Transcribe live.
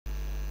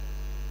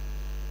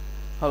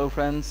Hello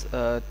friends,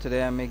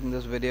 today I'm making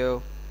this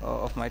video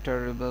of my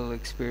terrible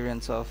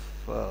experience of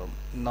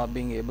not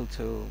being able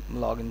to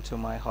log into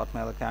my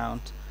Hotmail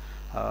account.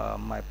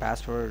 My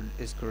password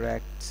is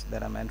correct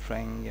that I'm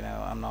entering,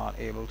 I'm not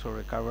able to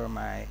recover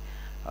my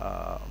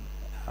uh,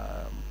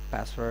 uh,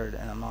 password,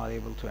 and I'm not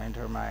able to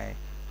enter my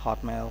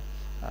Hotmail.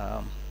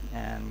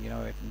 And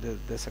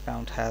this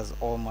account has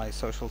all my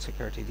social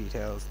security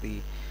details.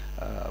 The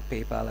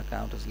PayPal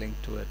account is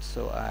linked to it,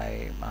 so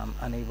I'm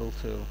unable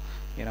to,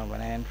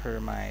 when I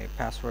enter my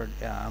password,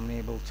 I'm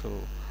unable to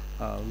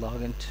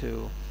log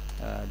into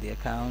the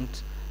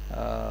account.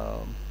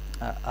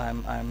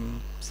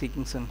 I'm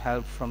seeking some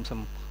help from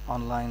some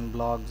online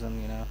blogs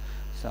and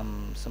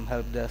some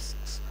help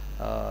desks,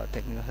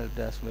 technical help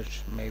desks,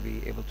 which may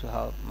be able to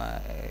help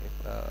my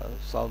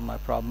solve my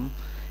problem,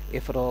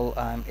 if at all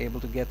I'm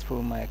able to get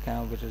through my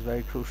account, which is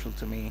very crucial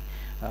to me.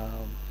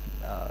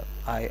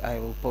 I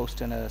will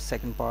post in a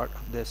second part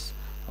of this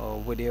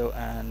video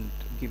and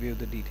give you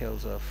the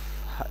details of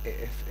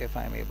if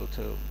I'm able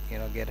to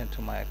get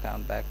into my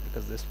account back,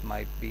 because this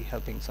might be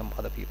helping some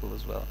other people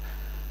as well.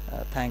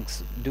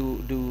 Thanks.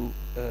 Do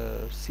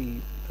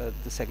see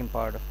the second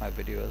part of my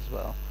video as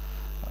well.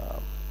 Uh,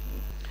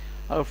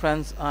 Hello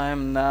friends, I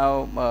am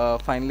now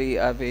finally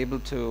I've able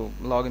to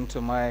log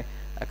into my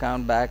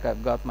account back.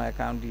 I've got my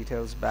account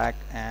details back,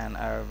 and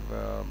I've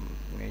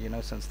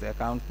since the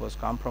account was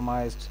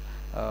compromised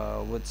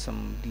with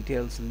some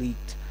details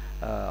leaked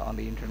on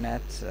the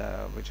internet,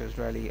 which is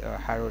really a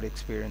harrowed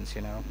experience.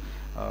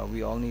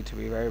 We all need to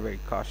be very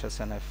cautious,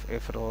 and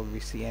if at all we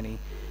see any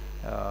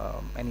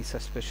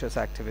suspicious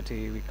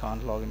activity, we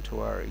can't log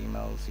into our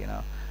emails.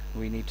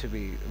 We need to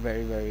be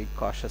very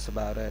cautious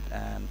about it.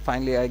 And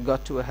finally I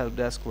got to a help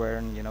desk where,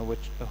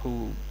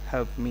 who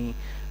helped me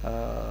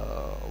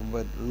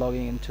with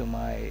logging into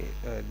my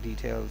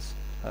details,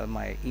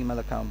 my email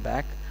account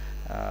back,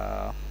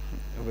 uh,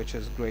 which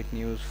is great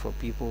news for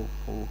people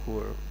who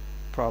are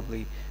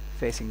probably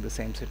facing the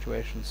same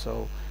situation.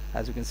 So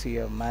as you can see,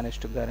 I've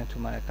managed to get into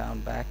my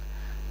account back,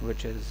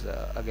 which is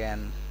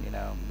again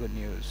good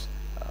news.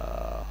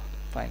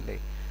 Finally.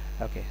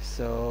 Okay,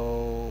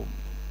 so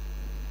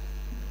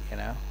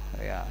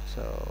yeah,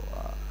 so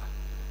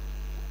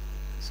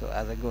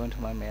as I go into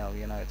my mail,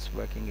 it's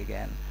working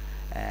again,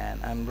 and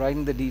I'm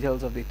writing the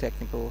details of the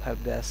technical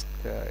help desk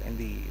in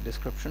the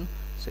description,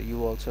 so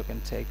you also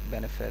can take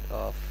benefit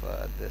of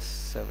this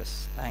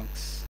service.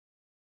 Thanks.